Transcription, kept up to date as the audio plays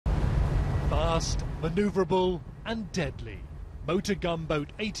Fast, manoeuvrable and deadly. Motor Gunboat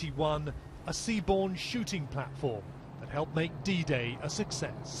 81, a seaborne shooting platform that helped make D-Day a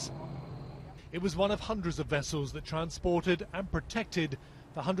success. It was one of hundreds of vessels that transported and protected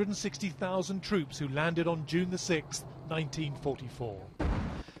the 160,000 troops who landed on June the 6th, 1944.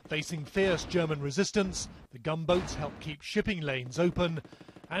 Facing fierce German resistance, the gunboats helped keep shipping lanes open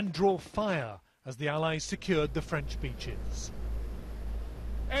and draw fire as the Allies secured the French beaches.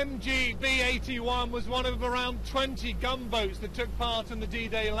 MGB-81 was one of around 20 gunboats that took part in the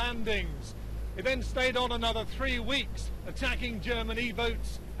D-Day landings. It then stayed on another 3 weeks, attacking German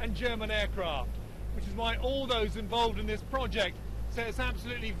E-boats and German aircraft, which is why all those involved in this project say it's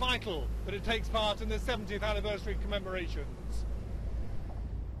absolutely vital that it takes part in the 70th anniversary commemorations.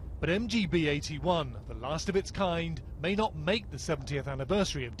 But MGB-81, the last of its kind, may not make the 70th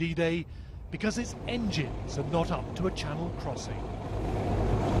anniversary of D-Day because its engines are not up to a channel crossing.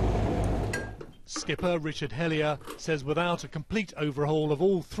 Skipper Richard Hellier says without a complete overhaul of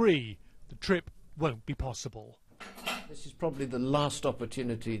all three, the trip won't be possible. This is probably the last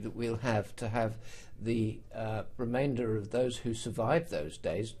opportunity that we'll have to have the remainder of those who survived those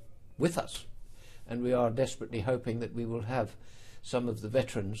days with us. And we are desperately hoping that we will have some of the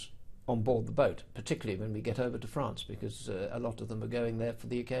veterans on board the boat, particularly when we get over to France, because a lot of them are going there for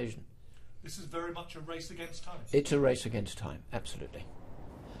the occasion. This is very much a race against time. It's a race against time, absolutely.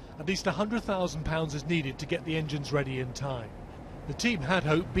 At least £100,000 is needed to get the engines ready in time. The team had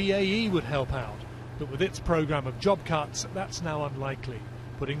hoped BAE would help out, but with its programme of job cuts, that's now unlikely,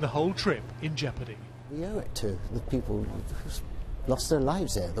 putting the whole trip in jeopardy. We owe it to the people who lost their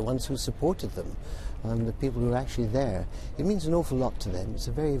lives there, the ones who supported them, and the people who are actually there. It means an awful lot to them. It's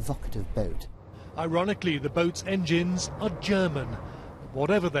a very evocative boat. Ironically, the boat's engines are German.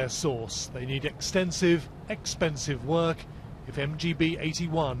 Whatever their source, they need extensive, expensive work if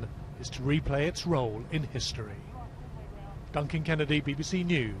MGB-81 is to replay its role in history. Duncan Kennedy, BBC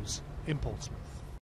News, in Portsmouth.